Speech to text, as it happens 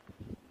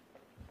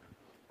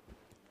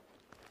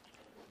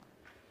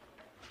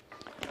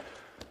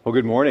Well,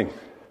 good morning.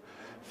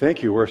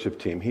 Thank you, worship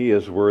team. He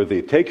is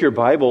worthy. Take your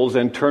Bibles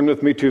and turn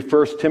with me to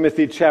 1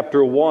 Timothy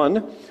chapter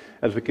 1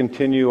 as we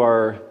continue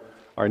our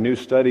new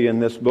study in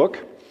this book.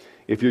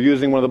 If you're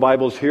using one of the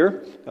Bibles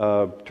here,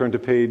 turn to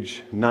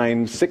page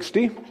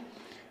 960.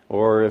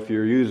 Or if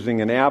you're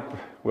using an app,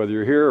 whether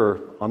you're here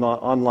or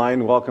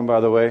online, welcome, by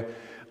the way,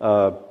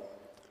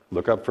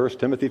 look up 1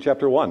 Timothy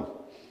chapter 1.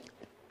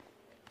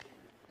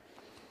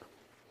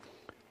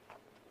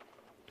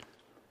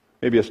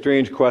 Maybe a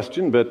strange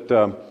question, but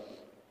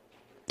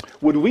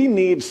would we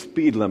need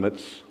speed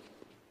limits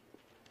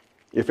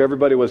if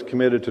everybody was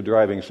committed to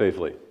driving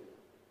safely?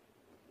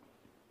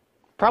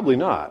 Probably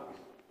not.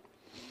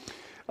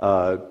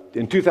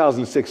 In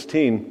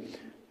 2016,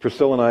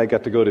 Priscilla and I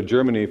got to go to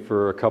Germany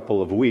for a couple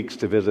of weeks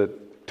to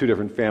visit two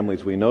different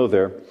families we know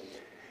there.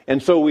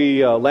 And so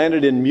we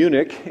landed in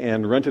Munich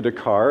and rented a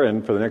car,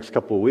 and for the next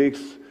couple of weeks,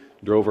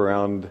 drove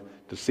around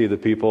to see the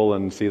people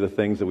and see the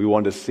things that we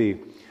wanted to see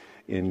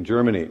in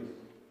Germany.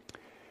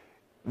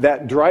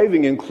 That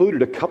driving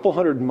included a couple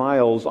hundred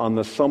miles on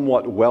the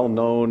somewhat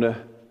well-known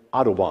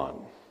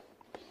Autobahn,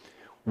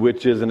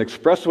 which is an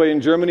expressway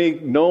in Germany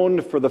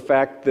known for the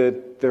fact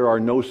that there are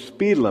no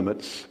speed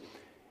limits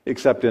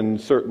except in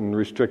certain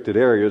restricted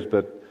areas,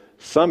 but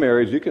some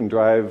areas you can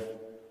drive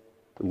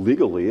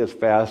legally as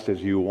fast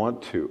as you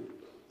want to.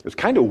 It's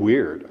kind of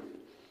weird,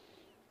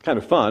 kind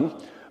of fun,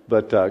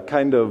 but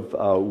kind of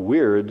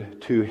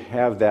weird to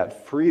have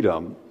that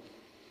freedom.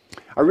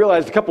 I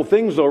realized a couple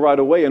things, though, right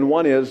away, and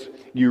one is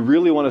you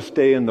really want to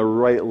stay in the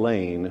right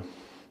lane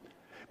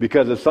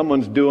because if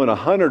someone's doing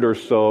 100 or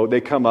so, they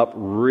come up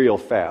real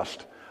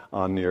fast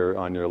on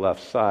your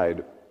left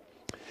side.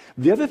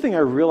 The other thing I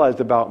realized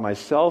about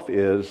myself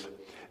is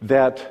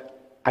that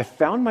I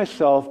found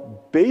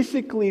myself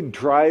basically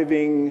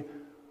driving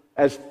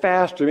as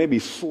fast or maybe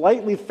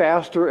slightly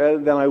faster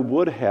than I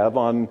would have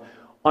on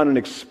an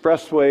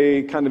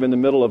expressway kind of in the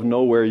middle of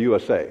nowhere,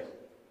 USA.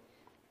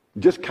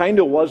 Just kind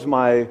of was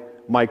my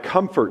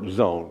comfort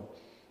zone.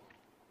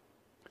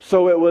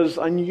 So it was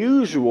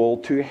unusual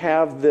to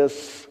have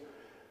this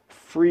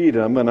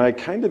freedom, and I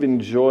kind of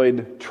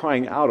enjoyed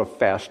trying out a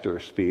faster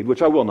speed,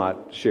 which I will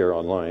not share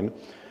online.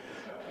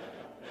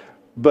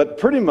 But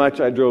pretty much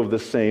I drove the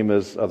same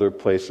as other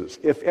places.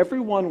 If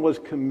everyone was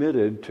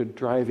committed to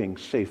driving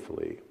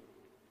safely,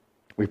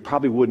 we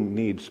probably wouldn't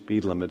need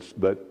speed limits,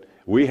 but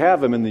we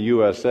have them in the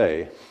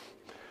USA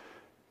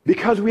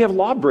because we have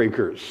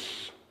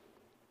lawbreakers.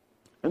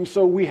 And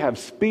so we have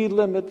speed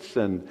limits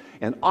and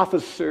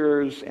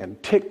officers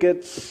and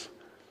tickets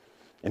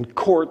and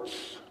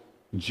courts,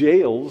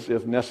 jails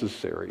if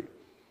necessary,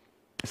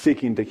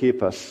 seeking to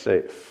keep us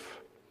safe.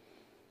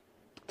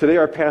 Today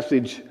our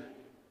passage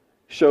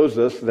shows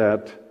us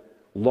that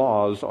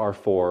laws are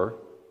for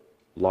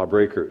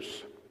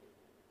lawbreakers.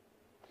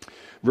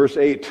 Verse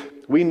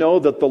 8, we know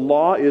that the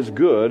law is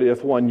good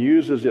if one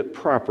uses it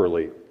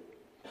properly.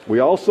 We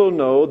also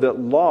know that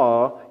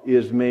law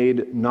is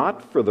made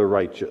not for the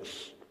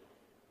righteous,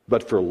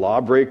 but for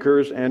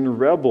lawbreakers and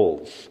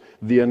rebels,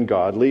 the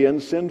ungodly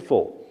and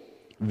sinful,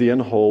 the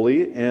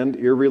unholy and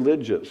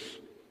irreligious,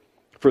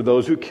 for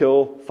those who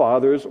kill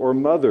fathers or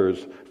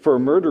mothers, for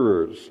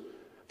murderers,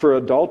 for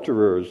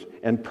adulterers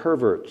and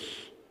perverts,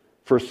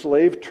 for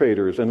slave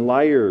traders and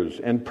liars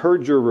and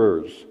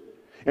perjurers,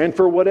 and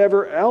for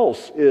whatever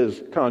else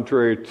is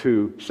contrary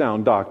to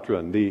sound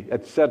doctrine, the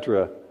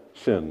etc.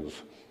 sins.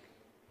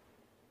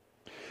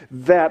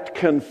 That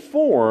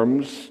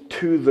conforms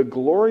to the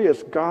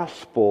glorious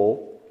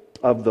gospel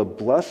of the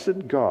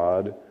blessed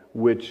God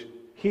which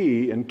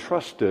he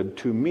entrusted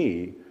to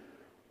me,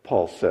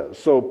 Paul says.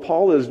 So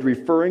Paul is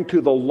referring to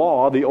the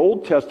law, the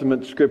Old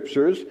Testament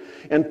scriptures,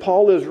 and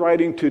Paul is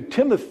writing to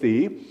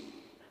Timothy,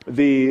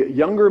 the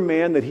younger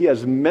man that he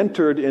has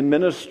mentored in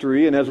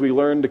ministry, and as we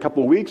learned a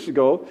couple of weeks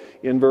ago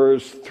in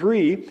verse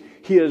 3,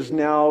 he has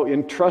now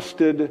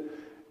entrusted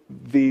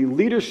the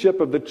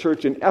leadership of the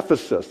church in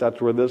Ephesus. That's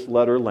where this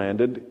letter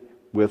landed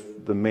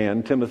with the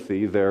man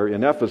Timothy there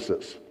in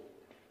Ephesus.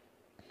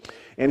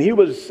 And he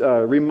was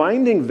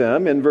reminding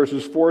them in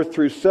verses 4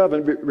 through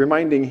 7,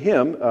 reminding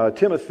him,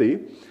 Timothy,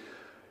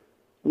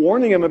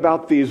 warning him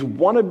about these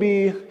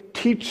wannabe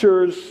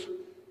teachers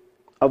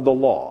of the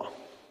law.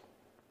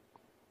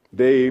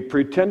 They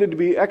pretended to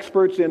be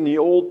experts in the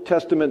Old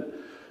Testament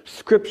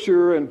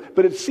scripture,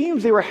 but it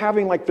seems they were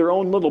having like their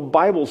own little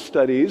Bible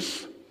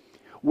studies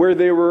where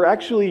they were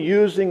actually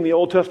using the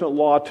Old Testament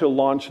law to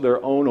launch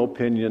their own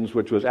opinions,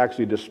 which was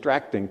actually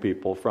distracting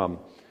people from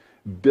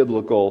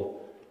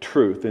biblical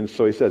truth. And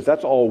so he says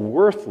that's all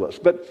worthless.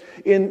 But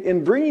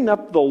in bringing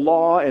up the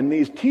law and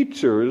these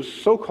teachers,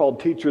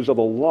 so-called teachers of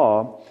the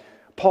law,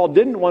 Paul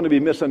didn't want to be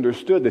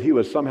misunderstood that he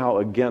was somehow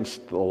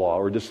against the law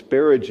or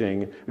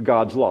disparaging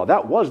God's law.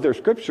 That was their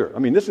scripture. I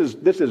mean, this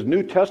is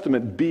New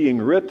Testament being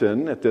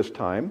written at this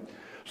time.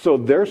 So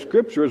their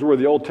scriptures were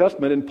the Old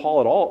Testament, and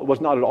Paul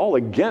was not at all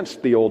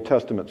against the Old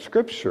Testament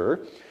scripture.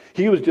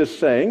 He was just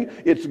saying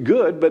it's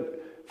good,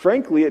 but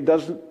frankly, it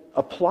doesn't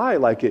apply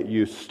like it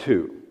used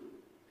to.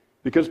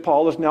 Because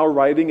Paul is now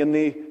writing in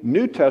the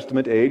New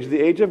Testament age, the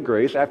age of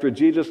grace, after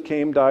Jesus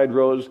came, died,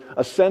 rose,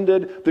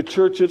 ascended, the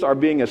churches are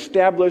being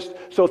established,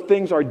 so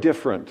things are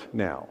different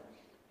now.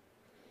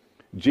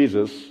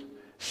 Jesus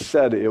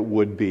said it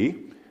would be,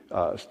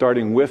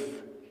 starting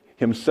with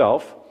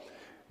himself.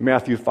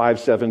 Matthew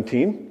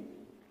 5:17.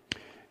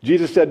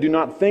 Jesus said, "Do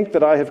not think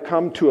that I have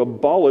come to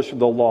abolish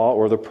the law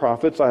or the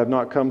prophets. I have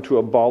not come to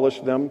abolish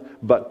them,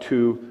 but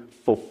to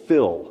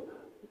fulfill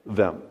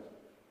them."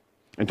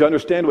 And to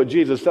understand what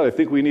Jesus said, I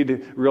think we need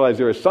to realize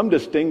there is some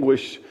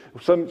distinguishing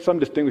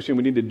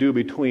we need to do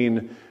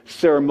between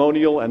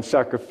ceremonial and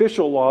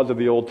sacrificial laws of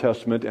the Old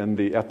Testament and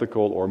the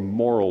ethical or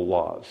moral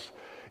laws.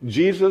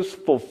 Jesus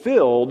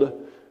fulfilled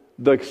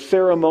the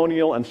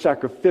ceremonial and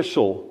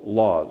sacrificial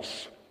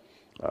laws.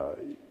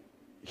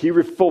 He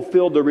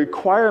fulfilled the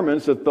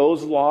requirements that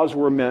those laws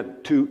were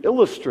meant to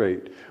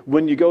illustrate.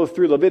 When you go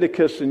through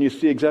Leviticus and you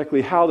see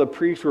exactly how the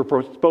priests were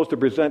supposed to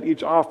present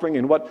each offering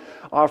and what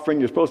offering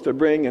you're supposed to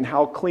bring and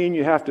how clean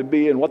you have to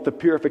be and what the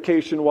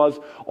purification was,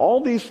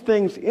 all these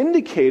things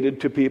indicated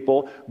to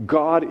people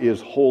God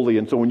is holy.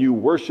 And so when you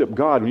worship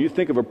God, when you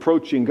think of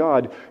approaching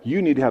God,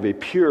 you need to have a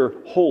pure,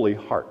 holy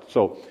heart.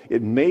 So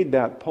it made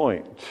that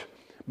point.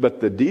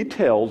 But the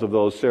details of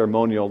those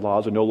ceremonial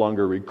laws are no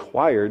longer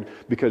required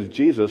because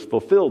Jesus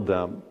fulfilled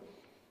them.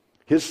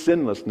 His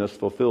sinlessness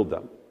fulfilled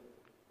them.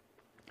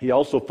 He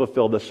also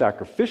fulfilled the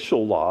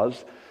sacrificial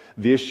laws,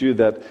 the issue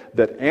that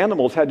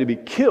animals had to be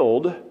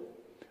killed,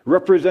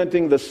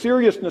 representing the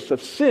seriousness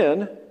of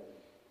sin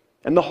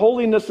and the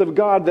holiness of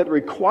God that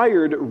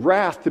required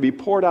wrath to be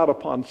poured out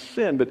upon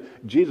sin.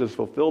 But Jesus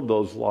fulfilled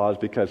those laws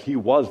because he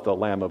was the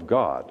Lamb of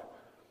God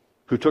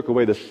who took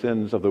away the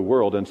sins of the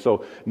world. And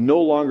so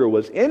no longer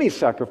was any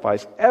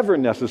sacrifice ever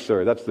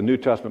necessary. That's the New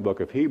Testament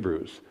book of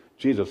Hebrews.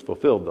 Jesus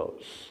fulfilled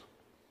those.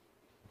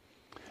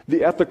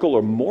 The ethical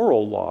or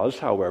moral laws,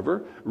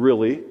 however,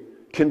 really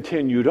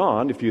continued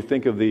on. If you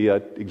think of the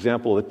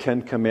example of the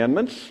Ten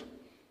Commandments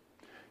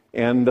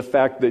and the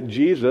fact that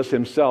Jesus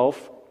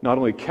himself not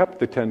only kept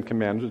the Ten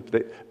Commandments,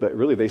 but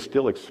really they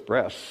still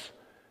express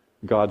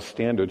God's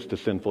standards to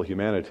sinful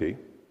humanity.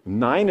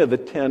 9 of the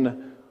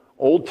 10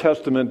 Old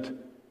Testament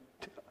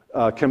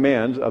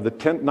commands of the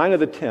 10, 9 of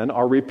the 10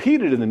 are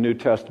repeated in the New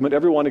Testament,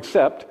 everyone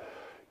except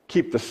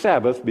keep the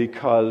Sabbath,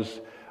 because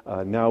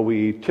now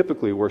we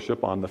typically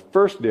worship on the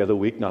first day of the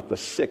week, not the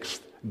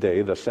 6th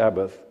day, the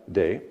Sabbath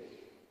day.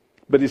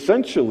 But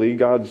essentially,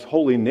 God's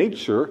holy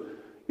nature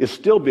is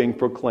still being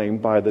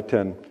proclaimed by the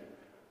 10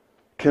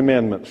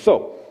 commandments.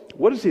 So,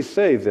 what does he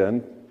say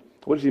then?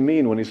 What does he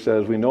mean when he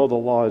says, we know the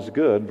law is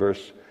good,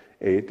 verse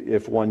 8,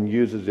 if one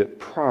uses it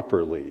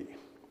properly?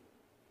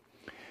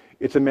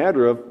 It's a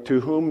matter of to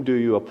whom do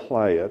you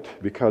apply it,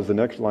 because the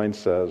next line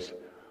says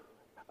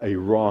a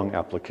wrong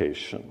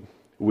application.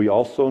 We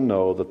also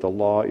know that the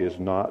law is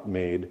not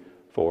made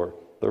for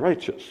the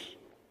righteous.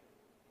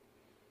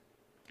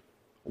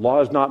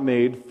 Law is not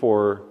made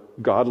for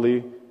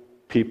godly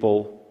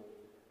people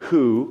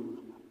who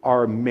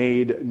are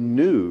made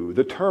new.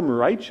 The term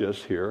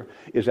righteous here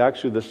is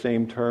actually the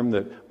same term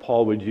that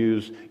Paul would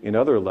use in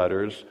other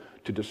letters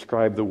to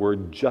describe the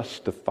word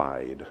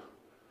justified.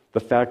 The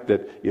fact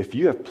that if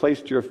you have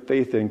placed your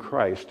faith in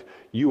Christ,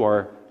 you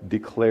are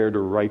declared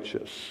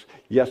righteous.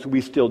 Yes, we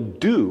still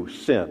do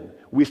sin.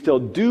 We still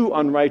do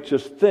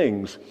unrighteous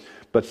things.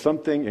 But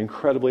something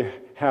incredibly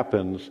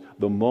happens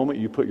the moment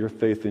you put your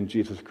faith in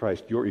Jesus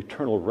Christ. Your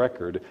eternal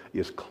record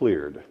is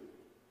cleared.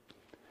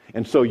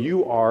 And so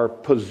you are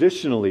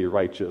positionally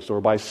righteous,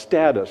 or by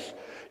status,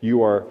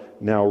 you are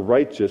now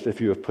righteous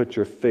if you have put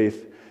your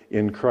faith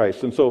in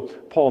Christ. And so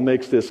Paul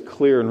makes this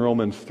clear in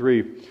Romans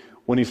 3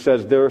 when he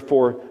says,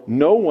 therefore,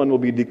 no one will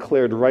be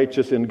declared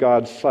righteous in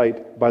God's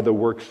sight by the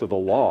works of the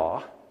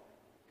law.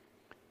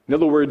 In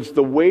other words,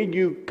 the way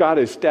you got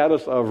a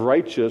status of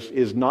righteous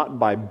is not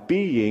by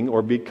being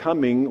or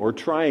becoming or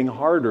trying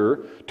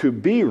harder to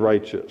be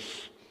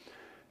righteous.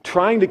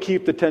 Trying to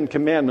keep the 10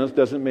 Commandments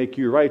doesn't make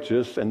you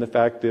righteous, and the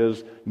fact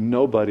is,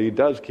 nobody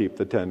does keep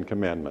the 10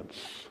 Commandments.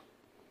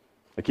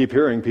 I keep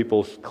hearing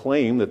people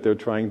claim that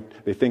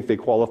they think they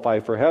qualify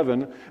for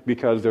heaven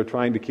because they're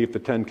trying to keep the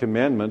 10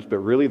 Commandments, but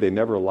really they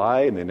never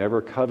lie and they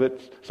never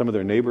covet some of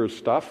their neighbor's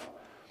stuff.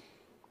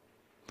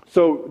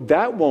 So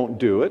that won't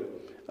do it.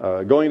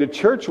 Going to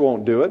church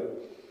won't do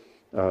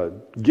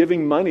it.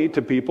 Giving money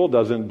to people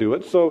doesn't do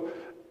it. So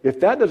if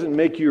that doesn't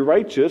make you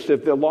righteous,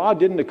 if the law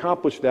didn't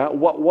accomplish that,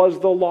 what was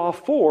the law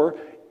for?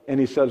 And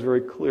he says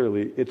very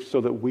clearly, it's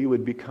so that we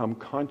would become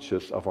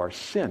conscious of our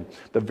sin.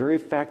 The very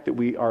fact that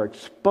we are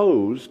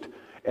exposed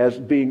as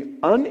being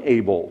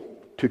unable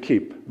to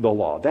keep the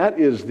law. That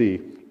is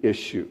the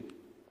issue.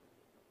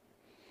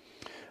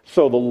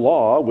 So the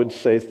law would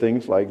say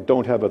things like,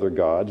 don't have other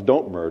gods,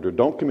 don't murder,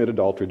 don't commit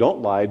adultery,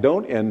 don't lie,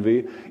 don't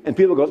envy. And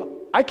people go,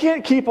 I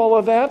can't keep all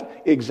of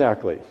that.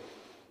 Exactly.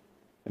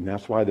 And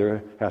that's why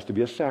there has to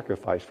be a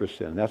sacrifice for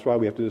sin. That's why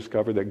we have to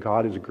discover that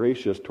God is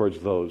gracious towards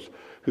those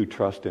who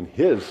trust in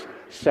his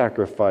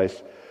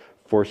sacrifice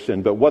for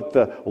sin. But what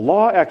the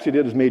law actually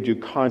did is made you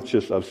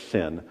conscious of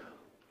sin,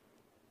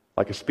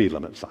 like a speed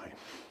limit sign.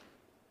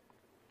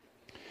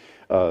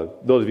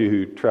 Those of you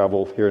who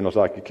travel here in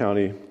Ozaukee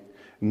County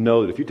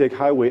know that if you take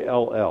Highway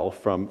LL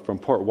from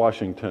Port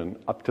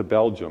Washington up to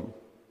Belgium,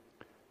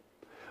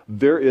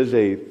 there is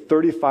a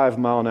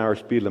 35-mile-an-hour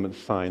speed limit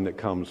sign that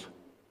comes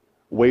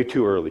way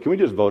too early. Can we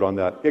just vote on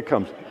that? It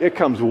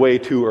comes way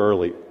too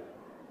early.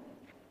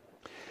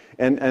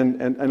 And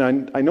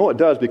I know it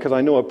does because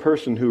I know a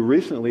person who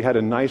recently had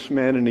a nice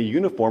man in a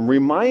uniform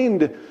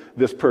remind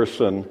this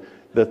person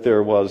that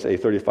there was a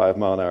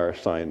 35-mile-an-hour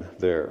sign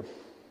there.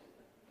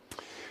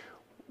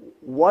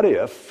 What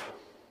if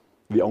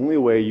the only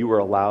way you were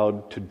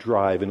allowed to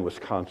drive in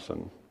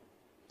Wisconsin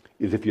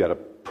is if you had a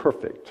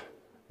perfect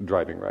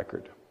driving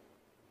record?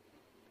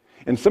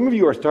 And some of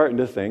you are starting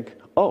to think,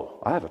 oh,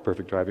 I have a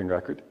perfect driving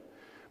record.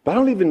 But I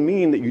don't even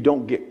mean that you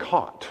don't get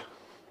caught.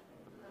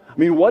 I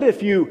mean, what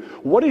if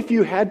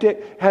you had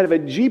to have a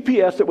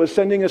GPS that was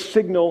sending a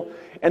signal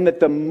and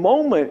that the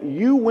moment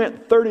you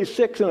went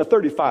 36 and a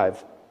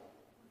 35,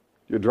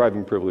 your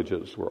driving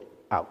privileges were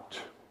out?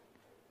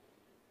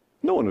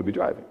 No one would be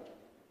driving.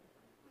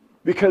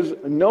 Because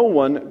no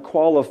one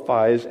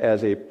qualifies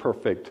as a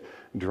perfect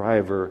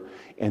driver,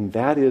 and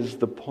that is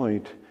the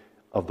point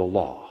of the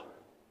law.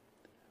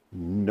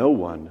 No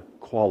one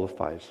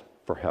qualifies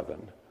for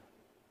heaven.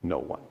 No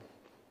one.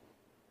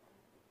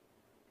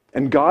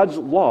 And God's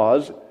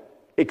laws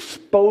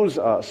expose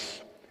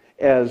us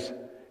as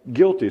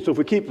guilty. So if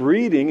we keep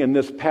reading in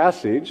this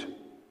passage,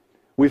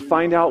 we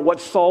find out what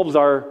solves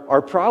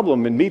our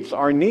problem and meets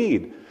our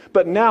need.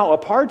 But now,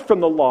 apart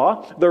from the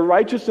law, the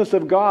righteousness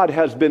of God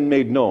has been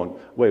made known.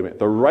 Wait a minute.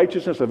 The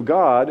righteousness of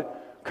God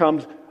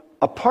comes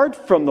apart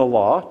from the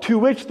law, to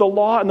which the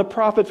law and the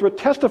prophets were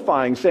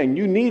testifying, saying,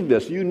 you need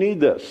this, you need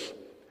this.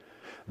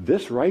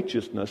 This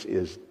righteousness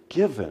is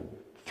given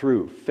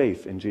through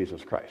faith in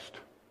Jesus Christ.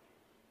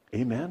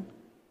 Amen?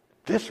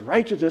 This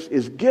righteousness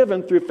is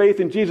given through faith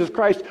in Jesus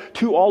Christ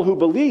to all who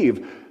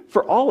believe.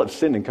 For all have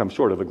sinned and come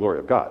short of the glory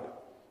of God.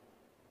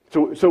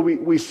 So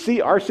we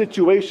see our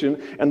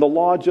situation, and the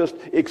law just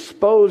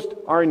exposed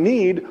our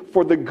need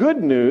for the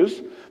good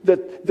news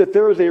that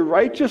there is a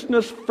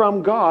righteousness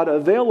from God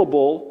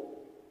available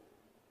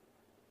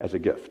as a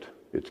gift.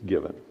 It's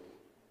given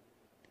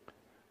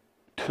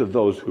to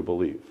those who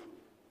believe.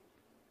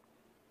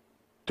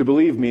 To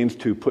believe means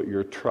to put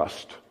your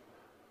trust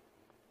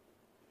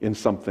in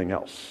something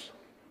else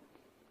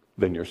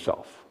than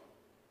yourself.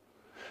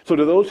 So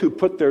to those who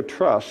put their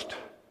trust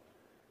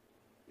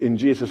in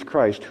Jesus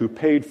Christ, who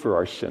paid for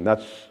our sin,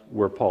 that's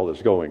where Paul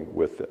is going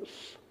with this.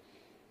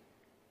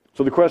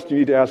 So the question you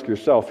need to ask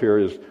yourself here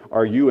is,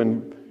 are you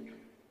in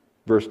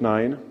verse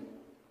 9?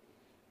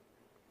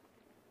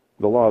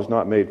 The law is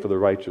not made for the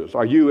righteous.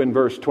 Are you in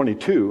verse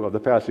 22 of the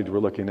passage we're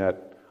looking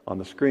at on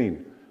the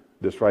screen?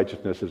 This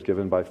righteousness is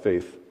given by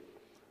faith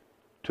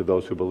to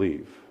those who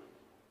believe.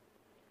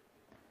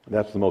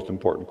 That's the most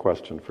important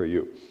question for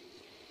you.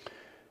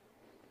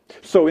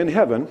 So in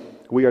heaven,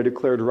 we are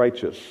declared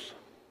righteous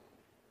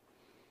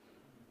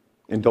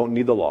and don't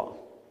need the law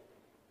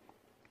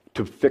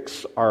to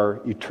fix our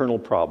eternal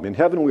problem. In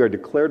heaven, we are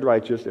declared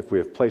righteous if we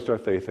have placed our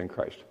faith in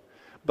Christ.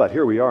 But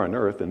here we are on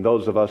earth, and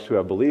those of us who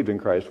have believed in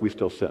Christ, we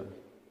still sin.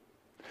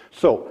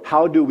 So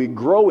how do we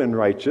grow in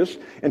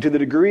righteousness? And to the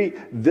degree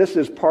this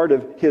is part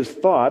of his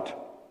thought,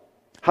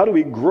 how do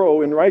we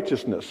grow in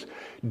righteousness?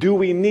 Do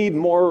we need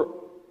more,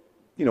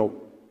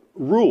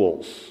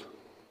 rules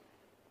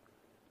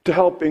to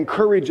help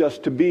encourage us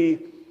to be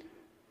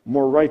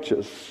more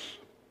righteous?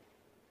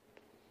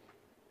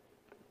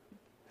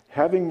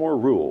 Having more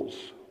rules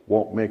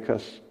won't make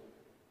us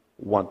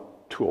want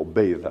to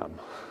obey them.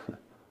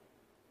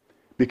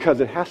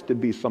 Because it has to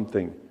be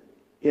something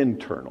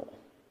internal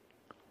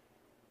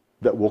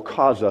that will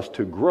cause us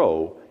to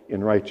grow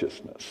in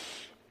righteousness.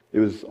 It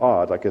was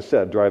odd, like I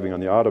said, driving on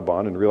the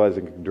Autobahn and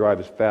realizing I could drive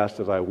as fast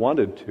as I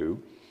wanted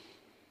to.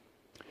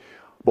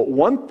 But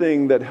one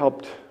thing that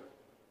helped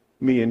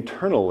me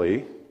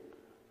internally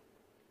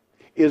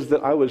is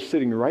that I was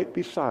sitting right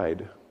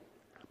beside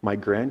my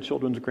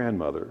grandchildren's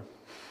grandmother.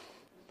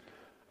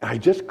 I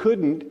just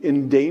couldn't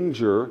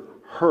endanger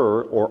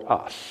her or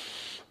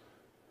us.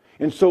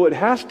 And so it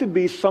has to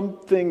be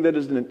something that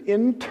is an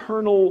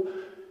internal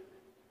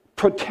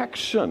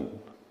protection.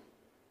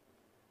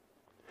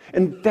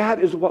 And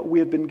that is what we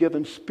have been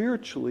given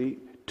spiritually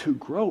to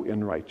grow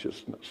in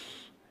righteousness.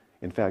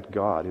 In fact,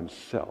 God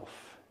himself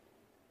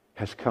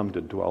has come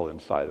to dwell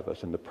inside of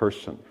us in the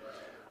person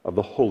of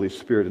the Holy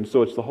Spirit. And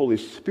so it's the Holy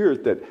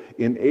Spirit that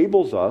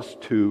enables us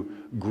to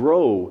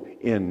grow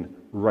in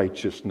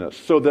righteousness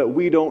so that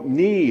we don't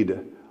need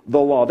the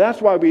law.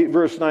 That's why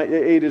verse 9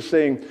 is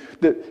saying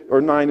that,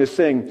 or 9 is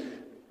saying,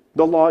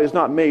 the law is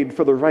not made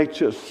for the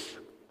righteous.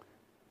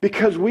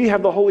 Because we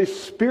have the Holy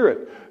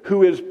Spirit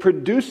who is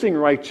producing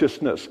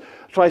righteousness.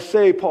 So I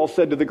say, Paul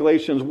said to the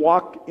Galatians,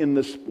 walk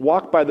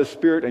by the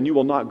Spirit and you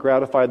will not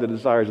gratify the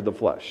desires of the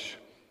flesh.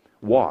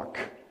 Walk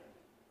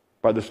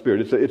by the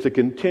Spirit. It's a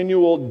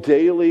continual,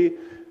 daily,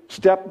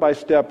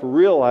 step-by-step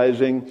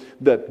realizing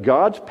that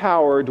God's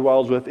power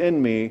dwells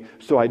within me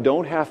so I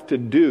don't have to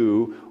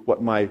do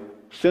what my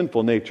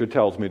sinful nature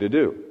tells me to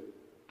do.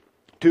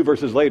 2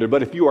 verses later,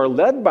 but if you are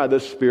led by the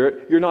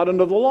Spirit, you're not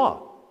under the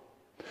law.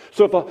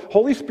 So if the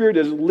Holy Spirit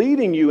is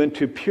leading you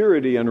into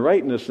purity and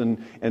rightness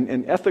and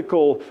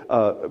ethical,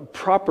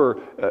 proper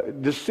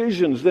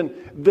decisions,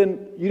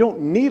 then you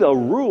don't need a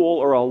rule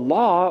or a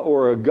law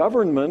or a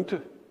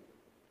government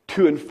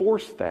to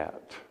enforce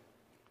that.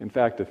 In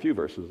fact, a few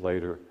verses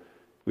later,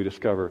 we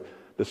discover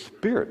the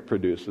Spirit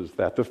produces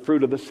that. The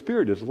fruit of the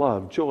Spirit is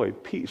love, joy,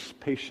 peace,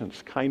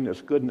 patience,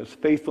 kindness, goodness,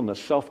 faithfulness,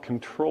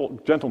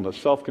 self-control, gentleness,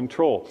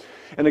 self-control.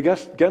 And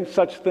against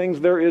such things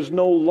there is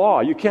no law.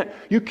 You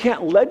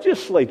can't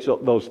legislate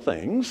those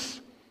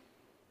things.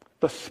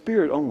 The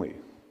Spirit only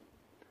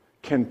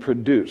can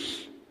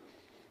produce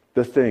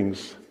the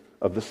things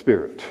of the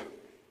Spirit.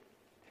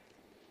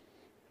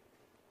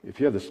 If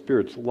you have the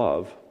Spirit's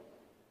love,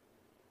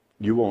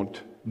 you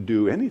won't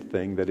do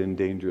anything that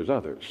endangers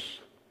others.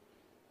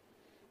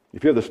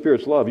 If you have the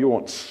Spirit's love, you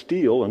won't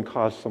steal and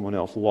cause someone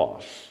else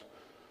loss.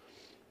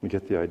 We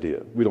get the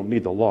idea. We don't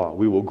need the law.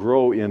 We will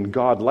grow in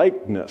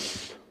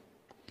God-likeness.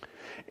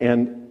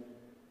 And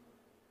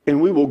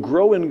we will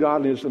grow in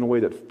godliness in a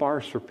way that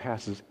far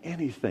surpasses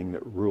anything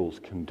that rules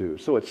can do.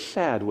 So it's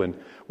sad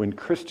when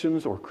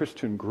Christians or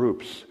Christian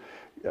groups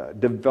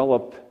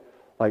develop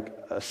like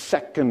a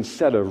second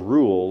set of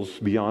rules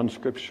beyond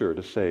Scripture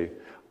to say,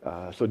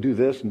 so do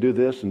this and do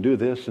this and do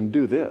this and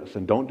do this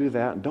and don't do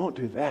that and don't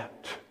do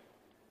that.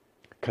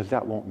 Because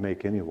that won't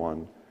make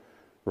anyone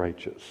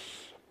righteous.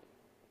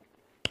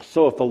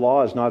 So if the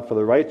law is not for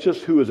the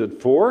righteous, who is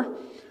it for?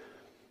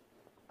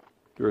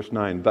 Verse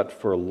 9, but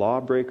for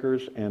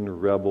lawbreakers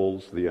and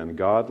rebels, the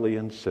ungodly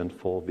and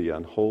sinful, the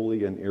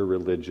unholy and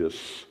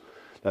irreligious.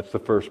 That's the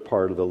first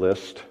part of the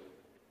list.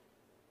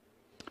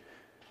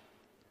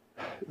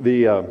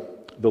 The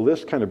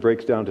list kind of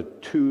breaks down to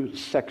two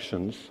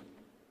sections.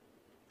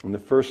 In the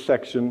first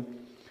section,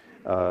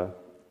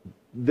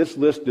 this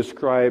list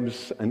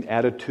describes an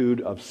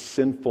attitude of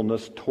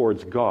sinfulness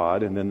towards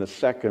God, and then the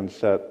second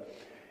set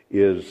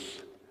is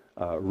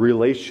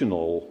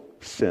relational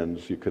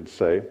sins, you could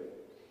say.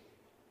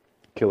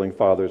 Killing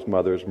fathers,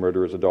 mothers,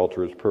 murderers,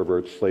 adulterers,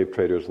 perverts, slave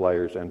traders,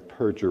 liars, and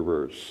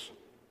perjurers.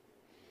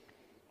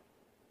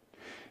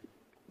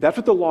 That's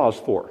what the law is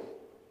for.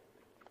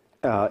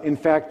 In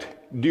fact,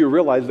 do you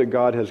realize that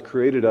God has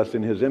created us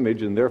in His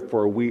image, and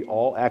therefore we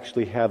all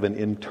actually have an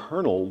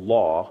internal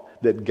law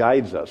that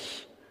guides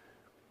us?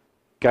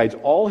 Guides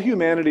all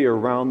humanity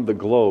around the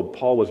globe.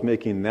 Paul was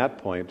making that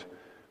point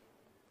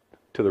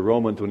to the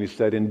Romans when he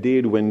said,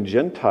 indeed, when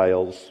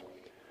Gentiles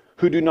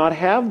who do not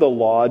have the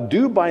law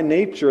do by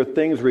nature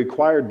things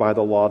required by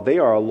the law, they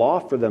are a law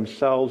for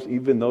themselves,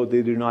 even though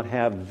they do not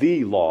have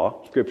the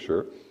law,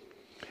 Scripture.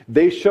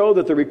 They show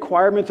that the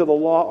requirements of the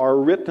law are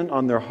written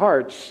on their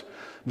hearts,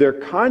 their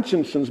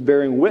consciences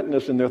bearing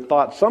witness in their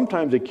thoughts,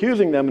 sometimes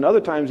accusing them and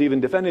other times even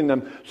defending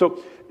them.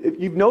 So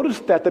you've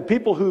noticed that the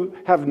people who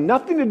have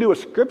nothing to do with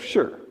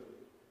Scripture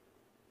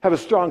have a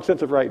strong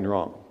sense of right and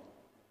wrong.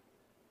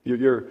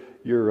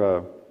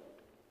 Your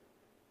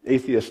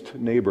atheist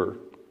neighbor,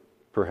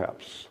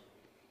 perhaps,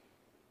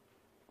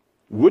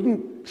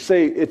 wouldn't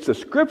say it's a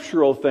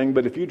scriptural thing,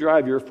 but if you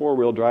drive your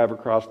four-wheel drive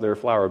across their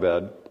flower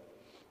bed,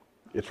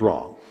 it's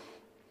wrong.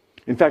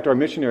 In fact, our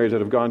missionaries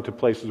that have gone to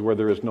places where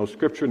there is no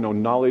Scripture, no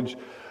knowledge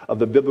of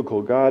the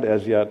biblical God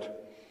as yet,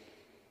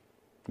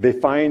 they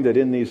find that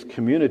in these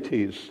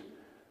communities,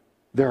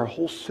 there are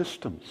whole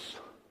systems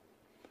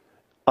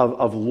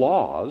of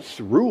laws,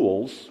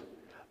 rules,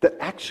 that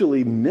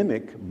actually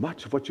mimic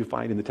much of what you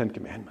find in the Ten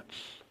Commandments.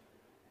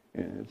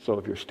 And so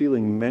if you're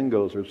stealing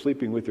mangoes or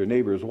sleeping with your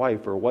neighbor's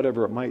wife or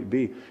whatever it might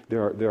be,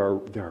 there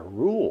are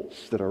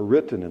rules that are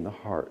written in the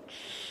hearts.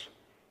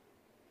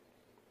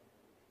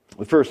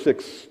 The first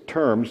 6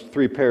 terms,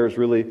 3 pairs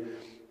really,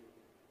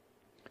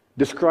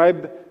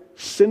 describe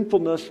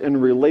sinfulness in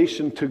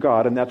relation to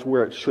God, and that's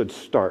where it should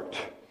start.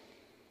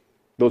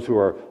 Those who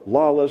are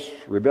lawless,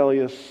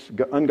 rebellious,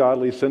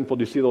 ungodly, sinful,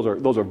 do you see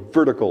those are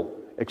vertical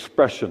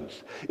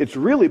expressions. It's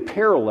really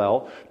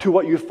parallel to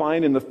what you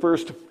find in the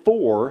first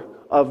 4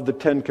 of the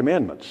 10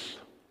 Commandments.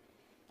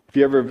 If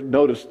you ever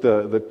noticed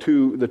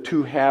the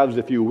two halves,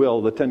 if you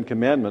will, the 10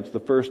 Commandments, the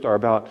first are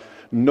about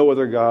no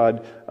other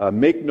God,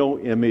 make no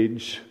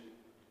image,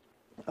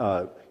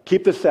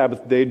 keep the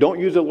Sabbath day, don't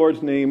use the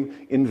Lord's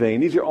name in vain.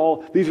 These are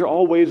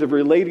all ways of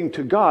relating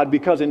to God,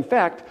 because in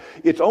fact,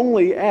 it's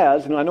only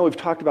as, and I know we've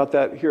talked about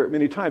that here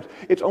many times,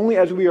 it's only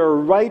as we are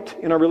right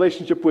in our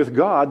relationship with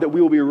God that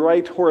we will be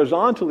right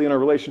horizontally in our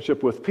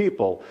relationship with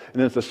people. And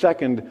then it's the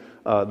second,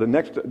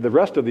 the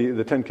rest of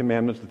the 10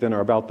 Commandments that then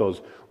are about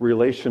those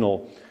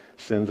relational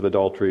sins of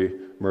adultery,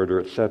 murder,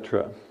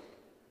 etc.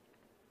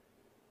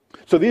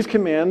 So these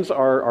commands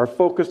are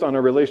focused on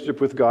our relationship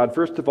with God.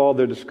 First of all,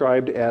 they're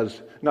described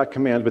as, not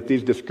commands, but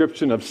these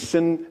description of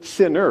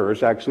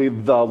sinners, actually,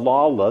 the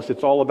lawless.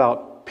 It's all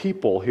about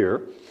people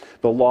here.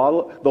 The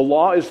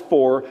law is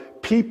for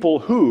people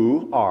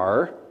who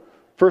are,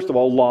 first of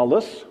all,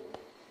 lawless.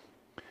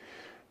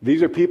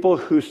 These are people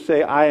who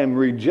say, I am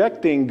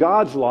rejecting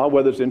God's law,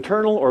 whether it's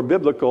internal or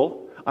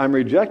biblical. I'm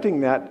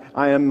rejecting that.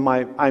 I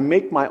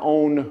make my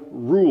own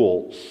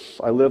rules.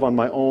 I live on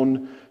my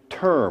own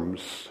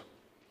terms.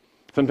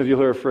 Sometimes you'll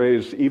hear a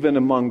phrase, even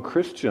among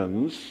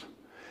Christians,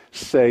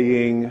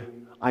 saying,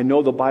 I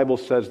know the Bible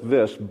says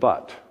this,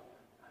 but.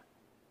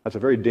 That's a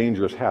very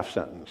dangerous half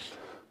sentence.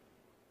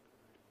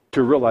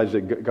 To realize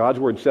that God's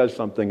Word says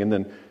something and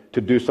then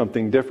to do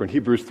something different.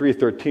 Hebrews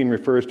 3:13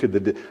 refers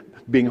to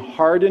being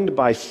hardened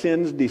by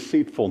sin's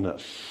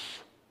deceitfulness.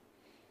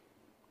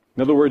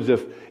 In other words,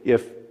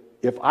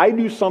 if I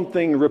do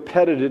something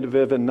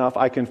repetitive enough,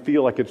 I can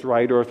feel like it's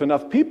right, or if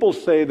enough people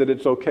say that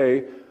it's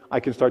okay, I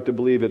can start to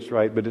believe it's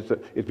right, but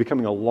it's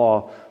becoming a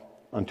law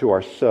unto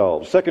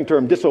ourselves. Second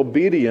term,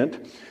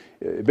 disobedient,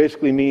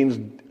 basically means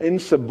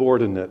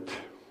insubordinate.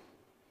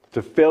 It's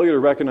a failure to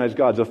recognize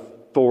God's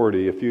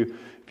authority. If you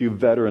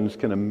veterans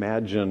can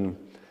imagine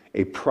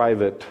a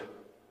private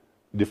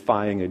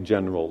defying a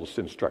general's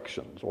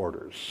instructions,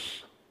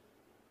 orders.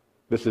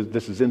 This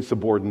is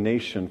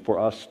insubordination for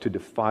us to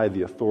defy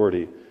the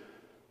authority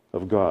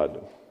of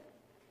God.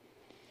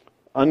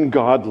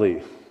 Ungodly.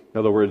 In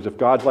other words, if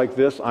God's like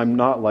this, I'm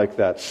not like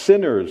that.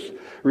 Sinners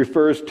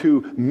refers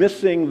to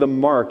missing the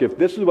mark. If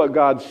this is what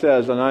God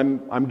says and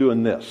I'm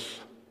doing this.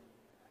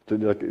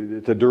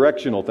 It's a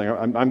directional thing.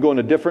 I'm going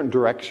a different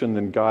direction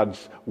than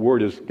God's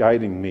Word is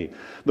guiding me.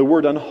 The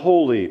word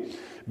unholy,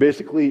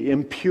 basically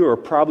impure,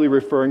 probably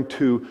referring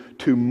to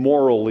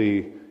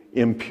morally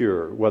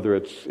impure, whether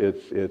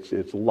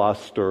it's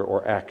lust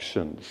or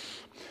actions.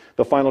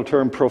 The final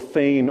term,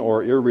 profane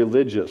or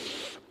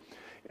irreligious,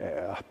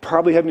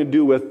 probably having to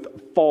do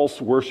with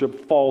false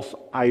worship, false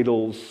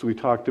idols. We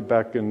talked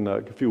back in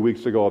a few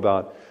weeks ago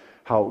about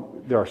how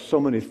there are so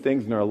many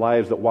things in our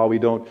lives that while we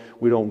don't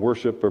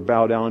worship or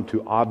bow down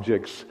to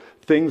objects,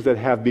 things that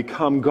have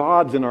become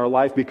gods in our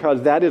life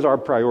because that is our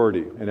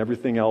priority, and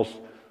everything else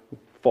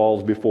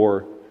falls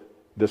before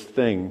this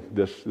thing,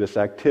 this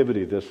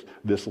activity,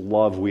 this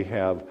love we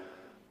have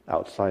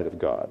outside of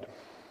God.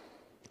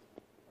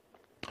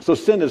 So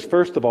sin is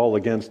first of all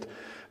against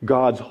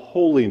God's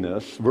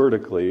holiness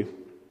vertically,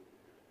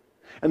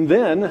 and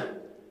then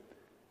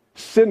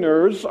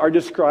sinners are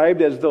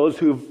described as those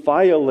who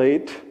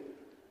violate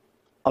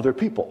other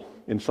people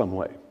in some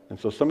way. And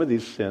so some of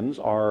these sins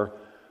are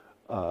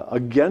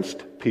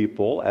against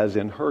people, as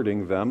in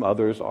hurting them.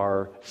 Others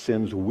are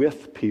sins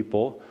with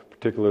people,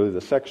 particularly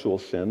the sexual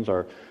sins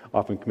are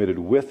often committed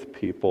with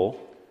people,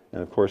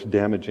 and of course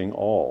damaging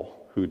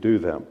all who do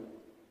them.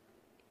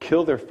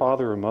 Kill their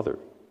father or mother.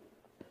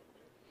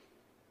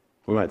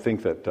 We might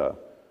think that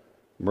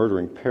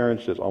murdering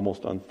parents is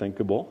almost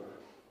unthinkable,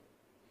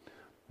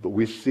 but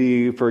we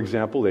see, for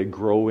example, a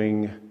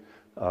growing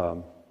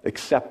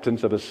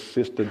acceptance of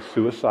assisted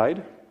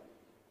suicide,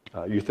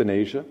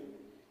 euthanasia.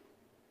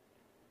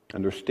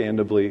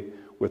 Understandably,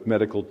 with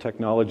medical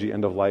technology,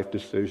 end-of-life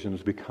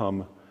decisions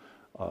become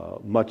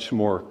much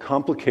more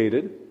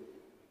complicated.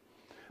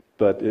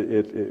 But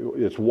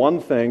it's one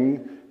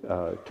thing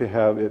to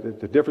have,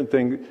 it's a different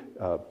thing.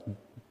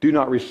 Do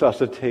not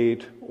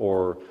resuscitate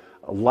or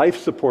life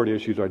support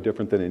issues are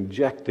different than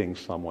injecting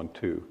someone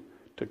to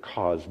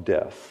cause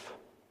death.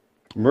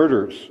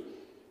 Murders.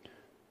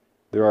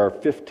 There are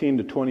 15,000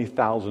 to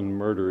 20,000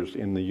 murders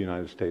in the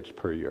United States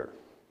per year.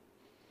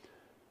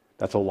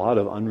 That's a lot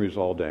of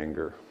unresolved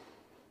anger,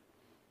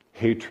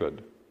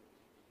 hatred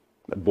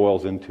that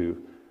boils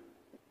into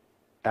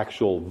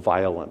actual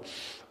violence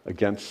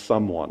against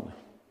someone.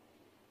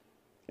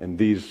 And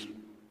these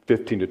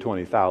 15,000 to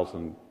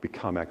 20,000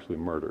 become actually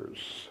murders.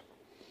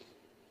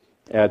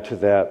 Add to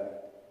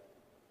that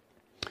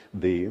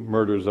the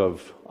murders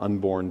of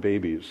unborn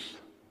babies,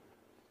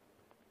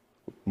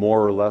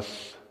 more or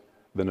less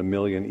than 1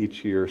 million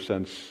each year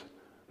since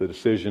the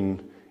decision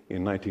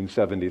in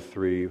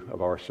 1973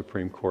 of our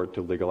Supreme Court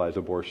to legalize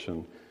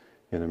abortion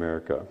in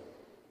America.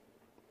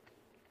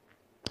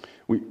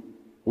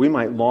 We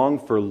might long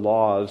for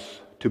laws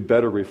to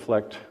better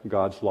reflect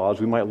God's laws.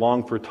 We might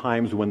long for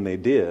times when they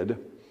did.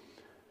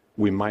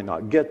 We might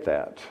not get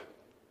that.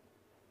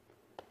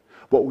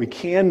 What we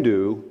can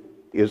do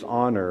is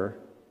honor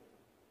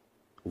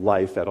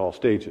life at all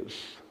stages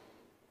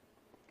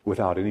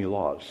without any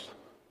laws.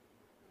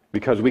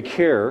 Because we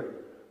care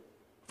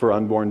for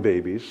unborn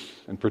babies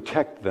and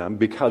protect them,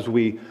 because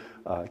we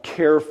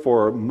care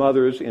for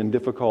mothers in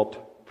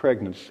difficult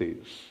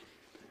pregnancies,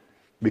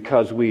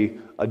 because we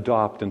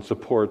adopt and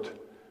support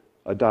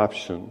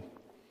adoption,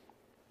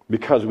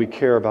 because we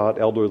care about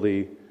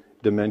elderly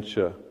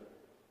dementia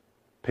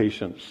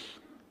patients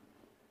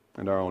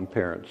and our own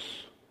parents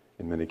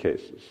in many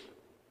cases.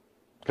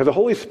 Because the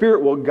Holy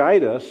Spirit will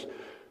guide us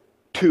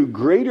to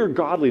greater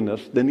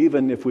godliness than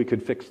even if we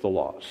could fix the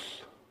laws.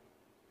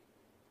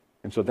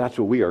 And so that's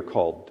what we are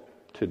called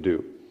to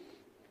do.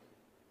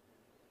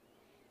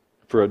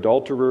 For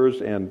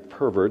adulterers and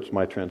perverts,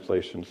 my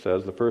translation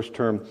says, the first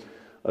term,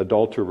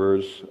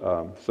 adulterers,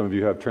 some of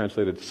you have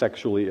translated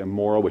sexually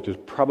immoral, which is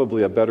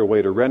probably a better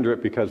way to render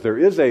it because there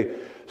is a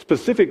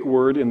specific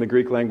word in the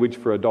Greek language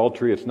for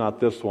adultery. It's not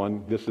this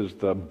one. This is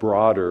the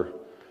broader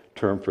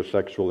term for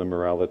sexual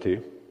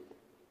immorality.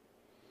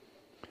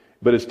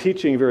 but it's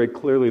teaching very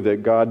clearly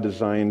that God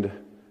designed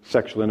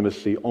sexual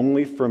intimacy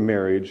only for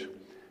marriage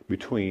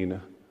between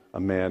a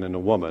man and a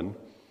woman,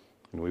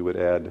 and we would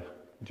add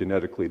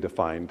genetically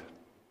defined.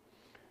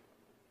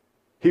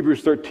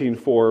 Hebrews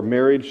 13:4,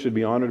 marriage should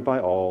be honored by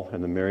all,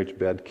 and the marriage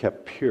bed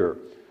kept pure.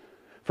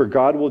 For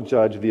God will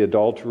judge the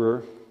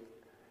adulterer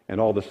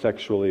and all the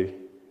sexually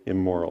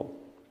immoral.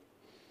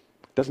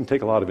 It doesn't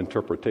take a lot of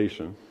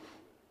interpretation.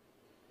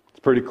 It's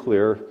pretty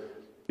clear.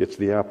 It's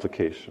the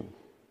application.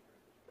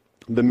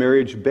 The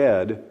marriage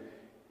bed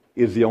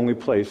is the only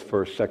place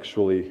for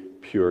sexually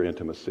pure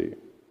intimacy.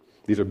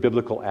 These are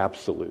biblical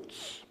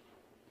absolutes,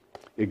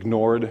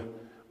 ignored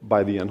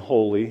by the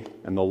unholy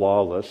and the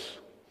lawless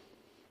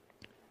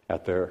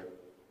at their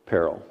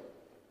peril.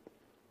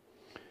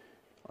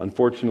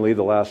 Unfortunately,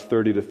 the last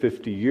 30 to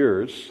 50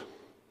 years,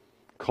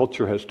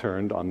 culture has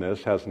turned on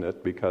this, hasn't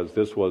it? Because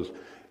this was,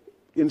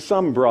 in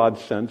some broad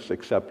sense,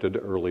 accepted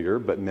earlier,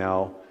 but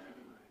now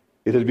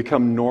it has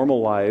become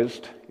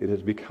normalized, it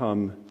has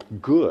become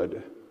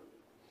good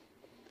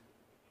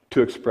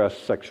to express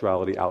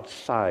sexuality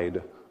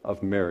outside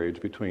of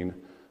marriage between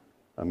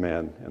a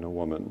man and a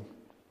woman.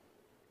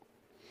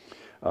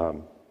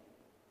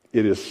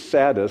 It is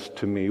saddest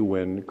to me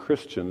when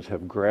Christians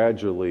have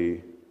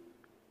gradually,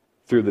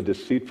 through the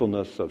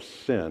deceitfulness of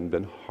sin,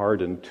 been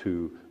hardened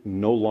to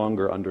no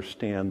longer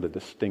understand the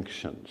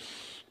distinctions.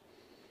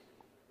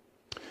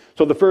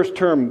 So the first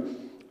term,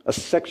 a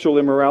sexual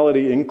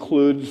immorality,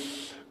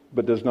 includes,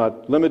 but does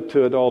not limit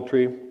to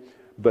adultery,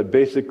 but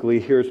basically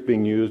here it's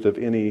being used of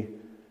any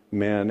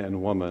man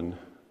and woman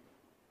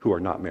who are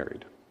not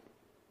married.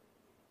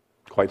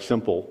 Quite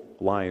simple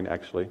line,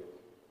 actually.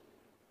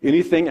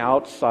 Anything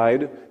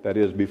outside, that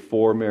is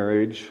before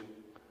marriage,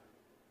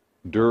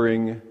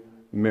 during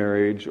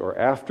marriage, or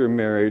after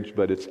marriage,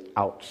 but it's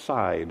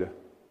outside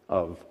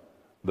of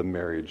the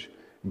marriage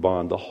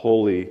bond, the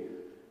holy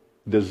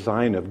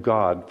design of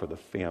God for the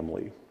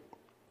family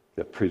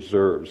that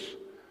preserves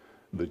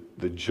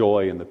the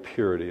joy and the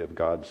purity of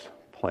God's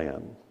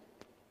plan.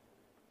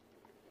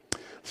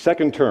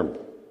 Second term,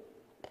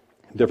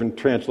 different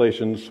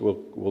translations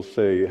will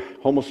say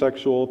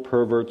homosexual,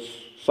 perverts,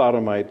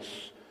 sodomites,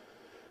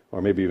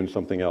 or maybe even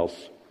something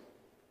else.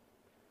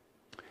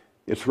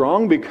 It's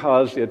wrong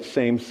because it's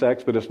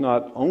same-sex, but it's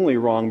not only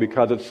wrong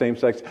because it's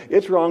same-sex.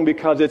 It's wrong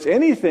because it's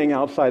anything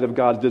outside of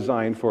God's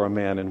design for a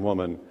man and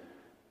woman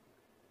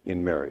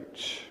in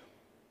marriage.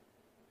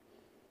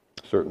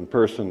 Certain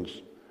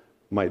persons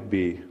might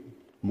be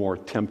more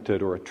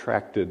tempted or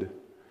attracted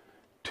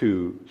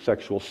to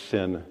sexual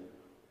sin,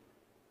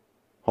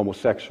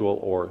 homosexual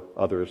or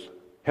others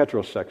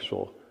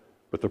heterosexual,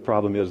 but the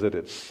problem is that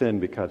it's sin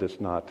because it's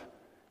not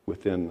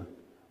within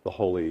the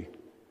holy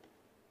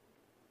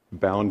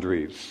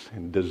boundaries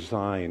and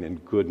design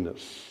and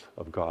goodness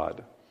of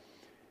God,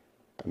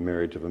 a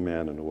marriage of a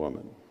man and a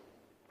woman.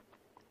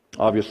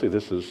 Obviously,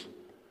 this is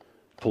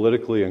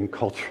politically and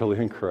culturally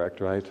incorrect,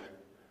 right?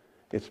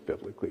 It's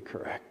biblically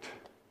correct.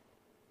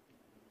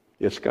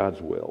 It's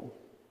God's will.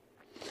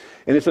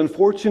 And it's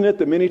unfortunate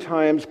that many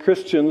times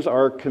Christians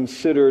are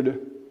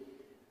considered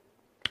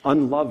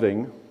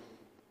unloving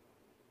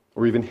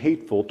or even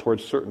hateful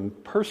towards certain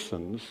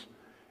persons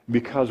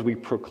because we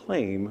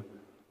proclaim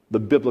the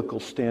biblical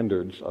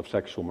standards of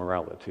sexual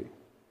morality.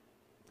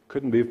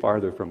 Couldn't be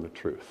farther from the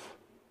truth.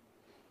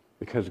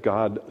 Because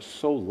God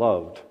so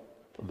loved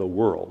the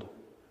world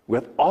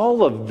with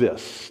all of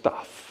this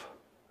stuff,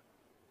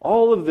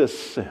 all of this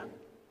sin,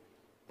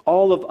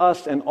 all of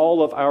us and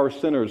all of our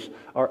sinners,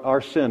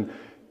 our sin.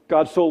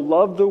 God so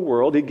loved the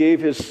world, He gave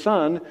His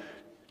Son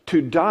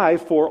to die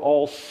for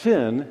all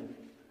sin.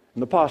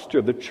 And the posture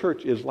of the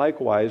church is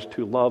likewise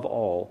to love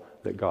all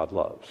that God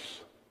loves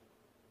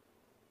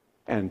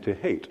and to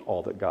hate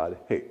all that God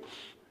hates.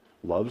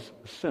 Loves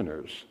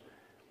sinners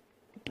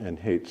and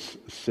hates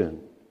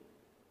sin.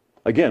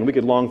 Again, we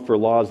could long for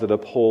laws that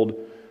uphold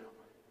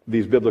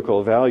these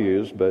biblical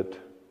values, but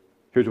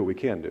here's what we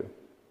can do.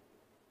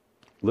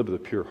 Live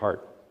with a pure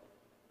heart.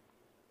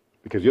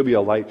 Because you'll be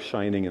a light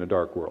shining in a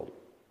dark world.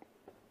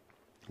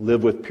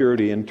 Live with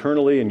purity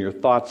internally in your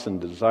thoughts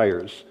and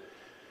desires.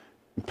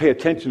 And pay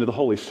attention to the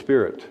Holy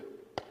Spirit.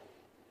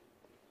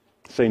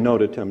 Say no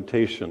to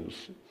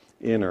temptations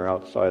in or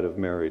outside of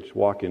marriage.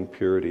 Walk in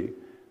purity.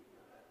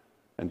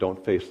 And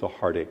don't face the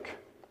heartache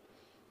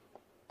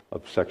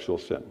of sexual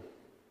sin.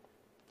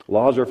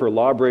 Laws are for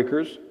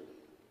lawbreakers.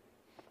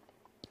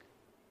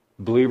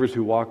 Believers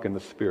who walk in the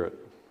Spirit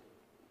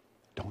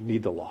don't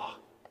need the law.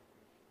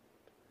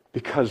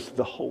 Because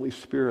the Holy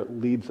Spirit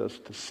leads us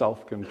to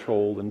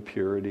self-control and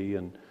purity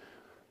and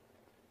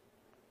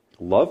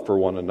love for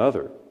one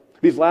another.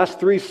 These last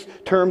three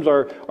terms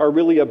are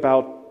really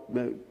about,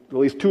 at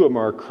least two of them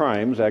are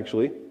crimes,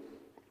 actually.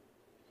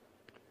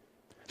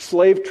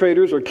 Slave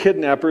traders or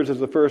kidnappers is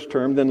the first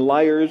term, then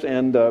liars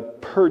and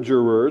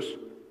perjurers.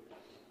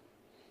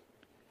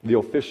 The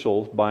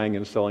official buying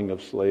and selling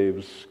of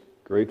slaves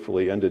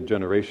gratefully ended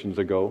generations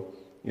ago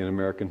in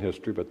American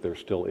history, but there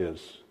still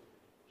is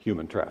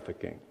human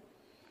trafficking.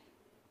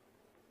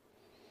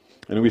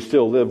 And we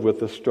still live with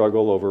the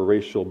struggle over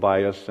racial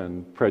bias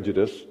and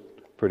prejudice,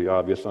 pretty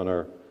obvious on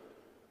our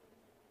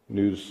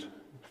news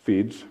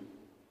feeds.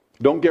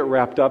 Don't get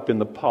wrapped up in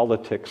the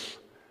politics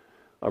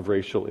of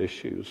racial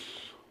issues.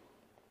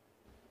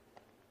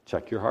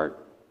 Check your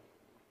heart.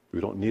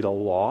 We don't need a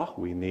law.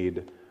 We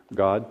need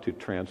God to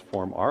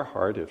transform our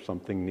heart if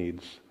something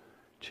needs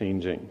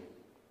changing.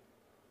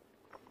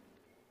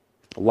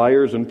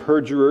 Liars and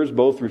perjurers,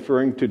 both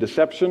referring to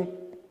deception.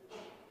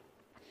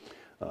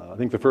 I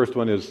think the first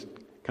one is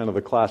kind of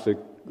the classic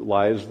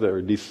lies that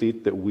are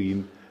deceit that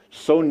we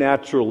so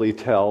naturally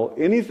tell.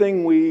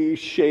 Anything we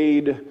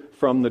shade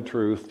from the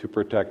truth to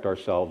protect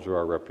ourselves or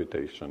our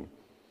reputation.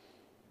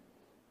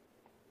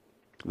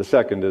 The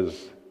second is,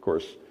 of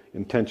course,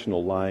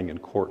 intentional lying in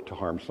court to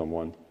harm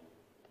someone.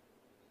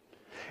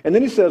 And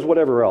then he says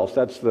whatever else.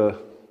 That's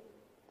the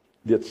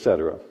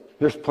etc.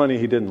 There's plenty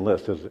he didn't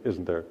list,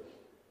 isn't there?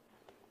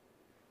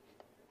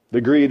 The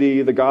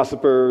greedy, the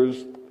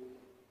gossipers,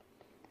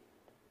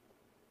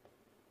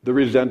 the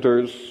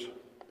resenters,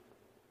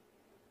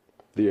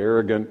 the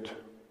arrogant,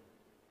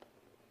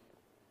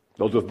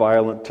 those with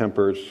violent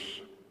tempers,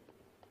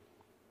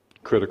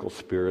 critical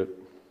spirit,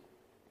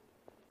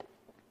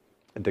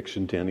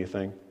 addiction to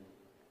anything.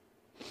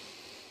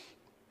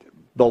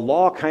 The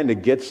law kind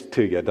of gets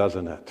to you,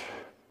 doesn't it?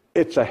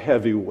 It's a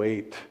heavy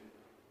weight.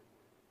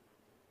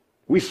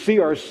 We see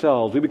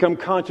ourselves, we become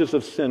conscious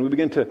of sin, we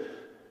begin to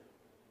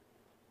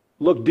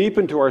look deep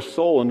into our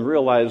soul and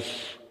realize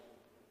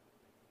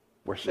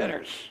we're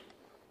sinners.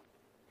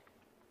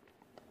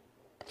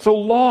 So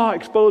law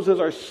exposes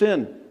our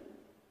sin,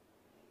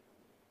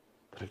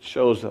 but it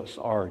shows us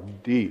our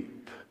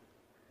deep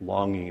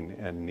longing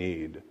and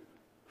need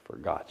for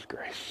God's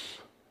grace.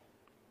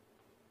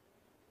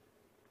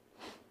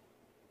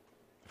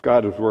 If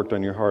God has worked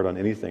on your heart on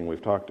anything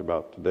we've talked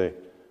about today,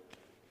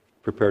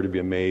 prepare to be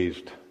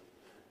amazed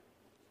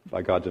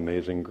by God's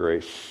amazing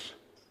grace.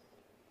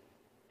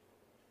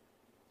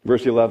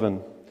 Verse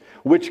 11,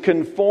 which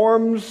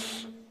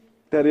conforms,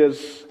 that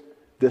is,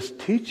 this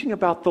teaching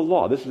about the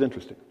law. This is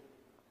interesting.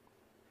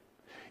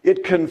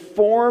 It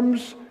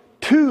conforms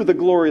to the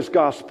glorious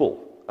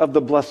gospel of the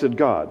blessed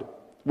God,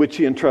 which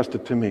he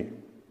entrusted to me.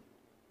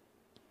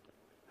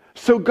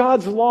 So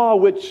God's law,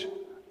 which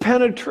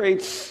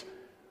penetrates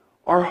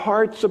our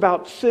hearts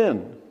about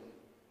sin,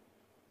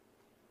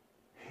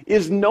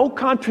 is no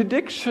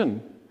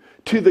contradiction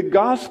to the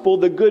gospel,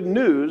 the good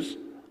news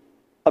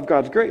of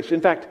God's grace.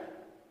 In fact,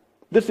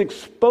 this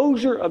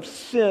exposure of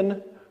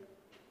sin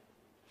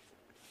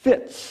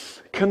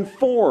fits,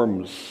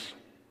 conforms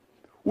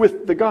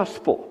with the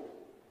gospel.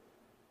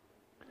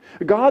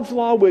 God's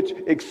law, which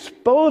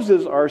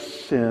exposes our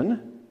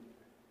sin,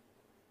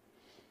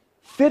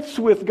 fits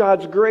with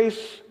God's grace,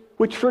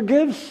 which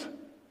forgives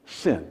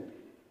sin.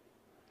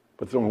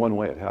 But there's only one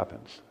way it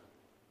happens.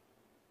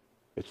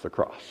 It's the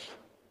cross.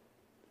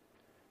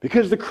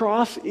 Because the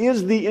cross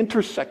is the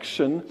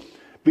intersection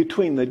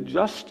between the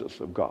justice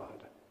of God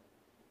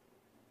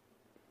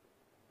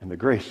and the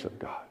grace of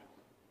God.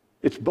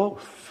 It's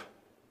both.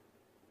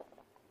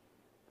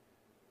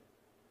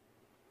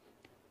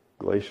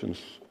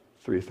 Galatians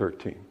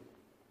 3:13.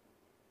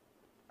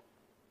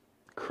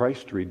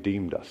 Christ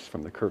redeemed us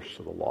from the curse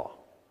of the law,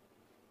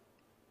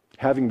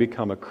 having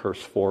become a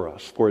curse for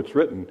us. For it's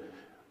written,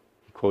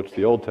 he quotes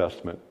the Old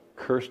Testament,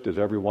 cursed is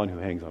everyone who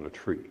hangs on a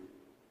tree.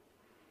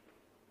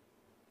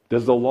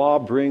 Does the law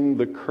bring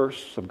the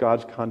curse of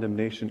God's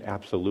condemnation?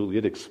 Absolutely.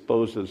 It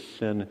exposes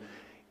sin.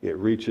 It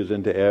reaches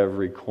into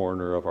every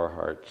corner of our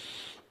hearts.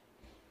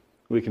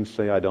 We can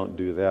say, I don't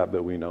do that,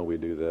 but we know we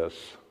do this.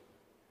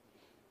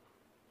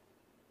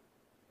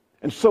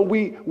 And so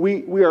we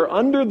are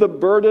under the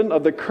burden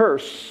of the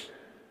curse.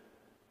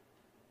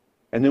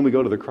 And then we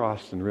go to the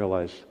cross and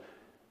realize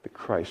that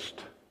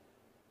Christ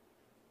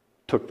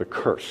took the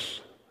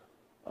curse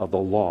of the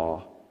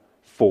law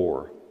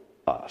for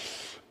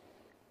us.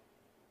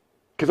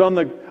 Because on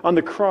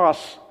the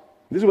cross,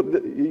 this is what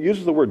it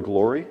uses the word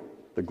glory,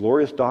 the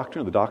glorious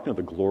doctrine, the doctrine of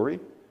the glory.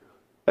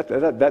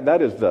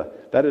 That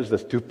is the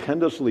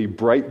stupendously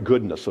bright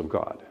goodness of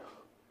God.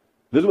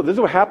 This is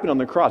what happened on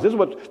the cross.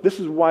 This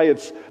is why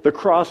the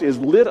cross is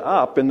lit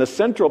up, and the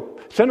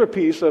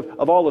centerpiece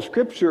of all the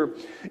Scripture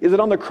is that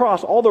on the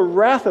cross, all the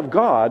wrath of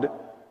God,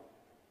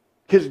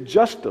 his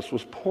justice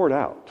was poured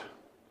out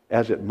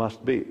as it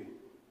must be,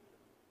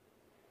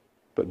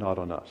 but not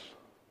on us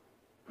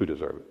who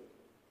deserve it.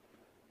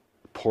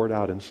 Poured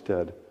out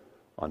instead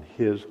on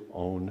his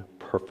own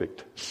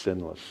perfect,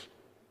 sinless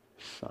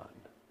Son,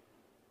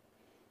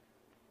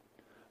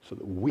 so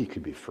that we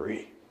could be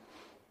free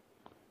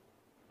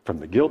from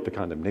the guilt, the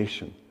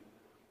condemnation,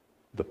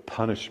 the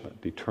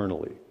punishment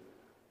eternally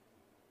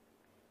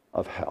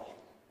of hell.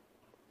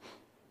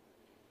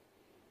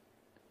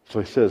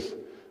 So he says,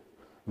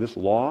 this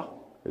law,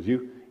 as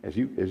you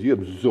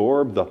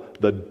absorb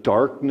the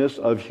darkness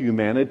of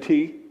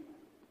humanity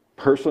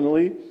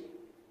personally,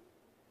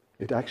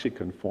 it actually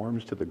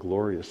conforms to the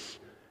glorious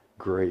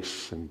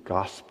grace and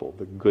gospel,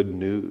 the good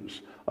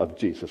news of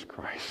Jesus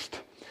Christ.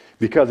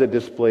 because it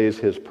displays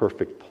his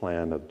perfect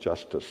plan of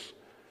justice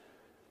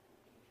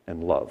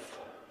and love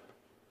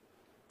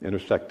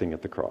intersecting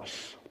at the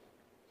cross.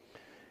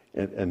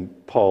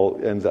 And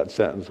Paul ends that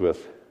sentence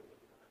with,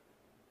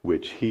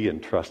 which he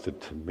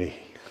entrusted to me.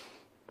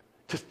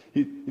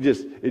 It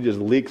just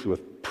leaks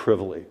with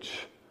privilege.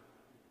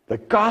 The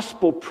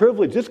gospel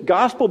privilege, this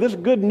gospel, this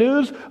good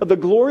news of the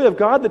glory of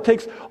God that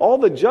takes all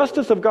the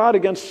justice of God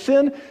against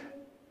sin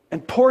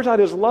and pours out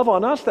his love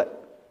on us,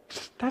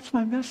 that's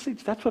my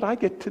message. That's what I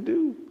get to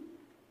do.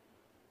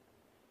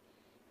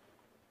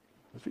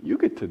 That's what you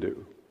get to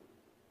do.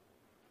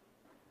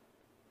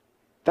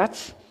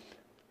 That's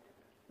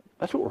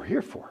what we're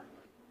here for.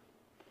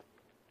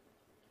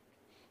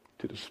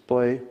 To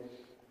display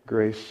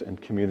grace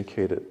and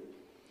communicate it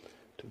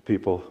to the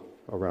people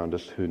around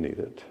us who need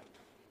it.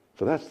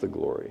 So that's the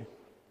glory.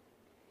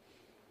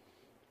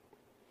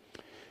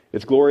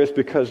 It's glorious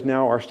because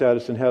now our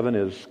status in heaven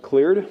is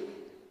cleared.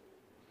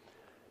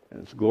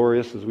 And it's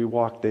glorious as we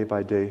walk day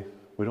by day.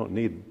 We don't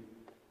need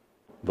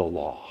the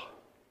law.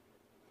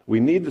 We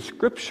need the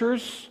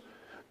scriptures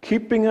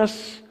keeping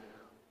us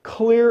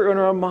clear in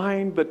our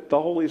mind, but the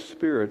Holy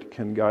Spirit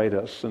can guide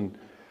us. And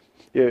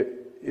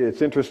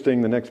it's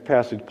interesting, the next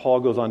passage, Paul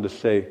goes on to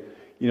say,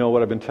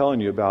 what I've been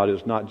telling you about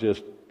is not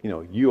just,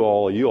 you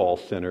all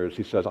sinners.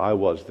 He says, I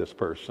was this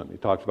person. He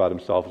talks about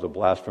himself as a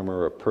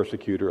blasphemer, a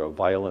persecutor, a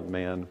violent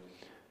man.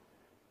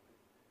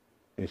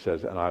 And he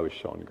says, and I was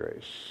shown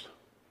grace.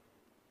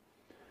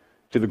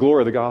 See, the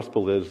glory of the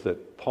gospel is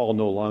that Paul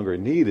no longer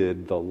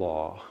needed the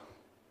law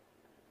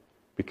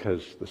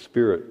because the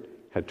Spirit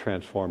had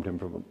transformed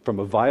him from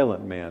a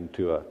violent man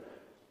to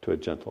a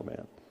gentle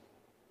man.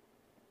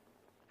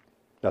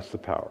 That's the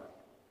power.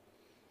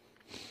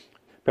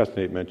 Pastor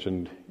Nate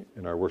mentioned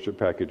in our worship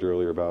package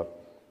earlier about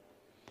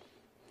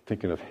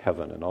thinking of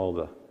heaven and all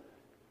the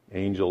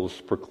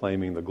angels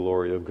proclaiming the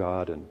glory of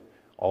God and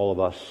all of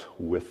us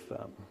with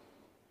them.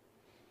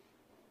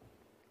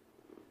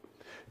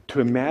 To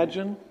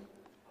imagine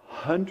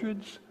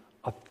hundreds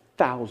of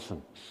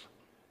thousands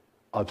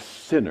of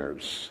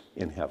sinners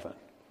in heaven.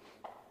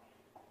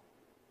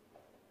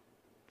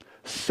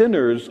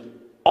 Sinners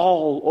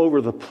all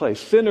over the place.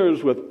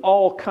 Sinners with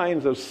all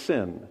kinds of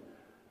sin.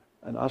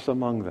 And us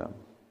among them.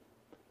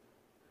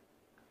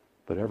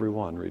 But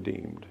everyone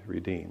redeemed,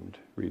 redeemed,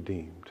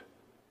 redeemed.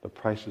 The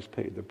price is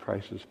paid, the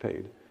price is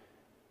paid.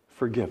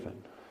 Forgiven.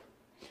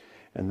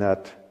 And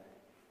that,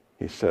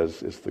 he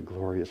says, is the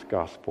glorious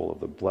gospel of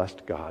the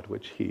blessed God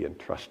which he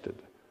entrusted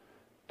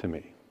to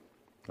me.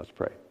 Let's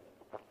pray.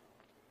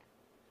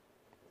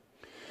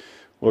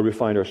 Lord, we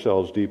find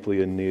ourselves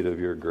deeply in need of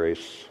your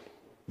grace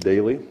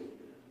daily.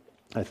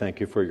 I thank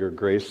you for your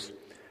grace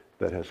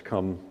that has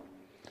come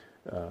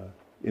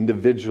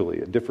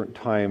individually at different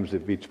times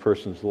of each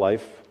person's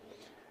life,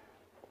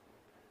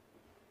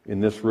 in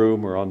this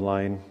room or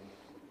online.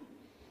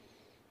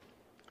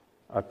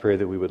 I pray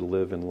that we would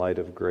live in light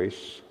of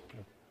grace,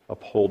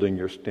 upholding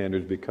your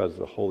standards because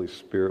the Holy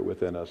Spirit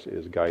within us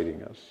is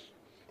guiding us.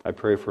 I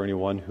pray for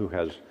anyone who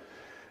has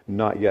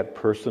not yet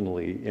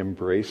personally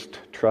embraced,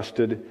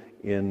 trusted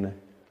in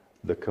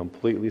the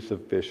completely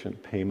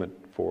sufficient payment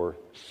for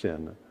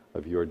sin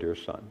of your dear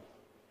Son.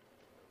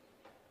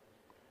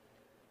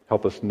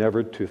 Help us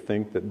never to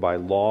think that by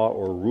law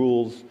or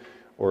rules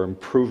or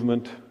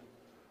improvement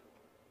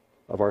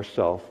of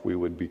ourselves we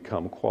would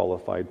become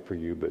qualified for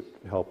you, but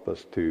help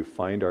us to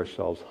find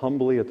ourselves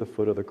humbly at the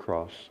foot of the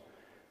cross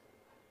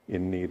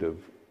in need of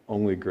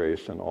only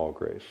grace and all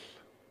grace.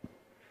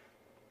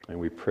 And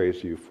we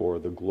praise you for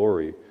the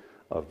glory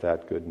of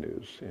that good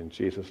news. In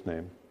Jesus'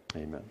 name,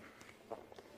 amen.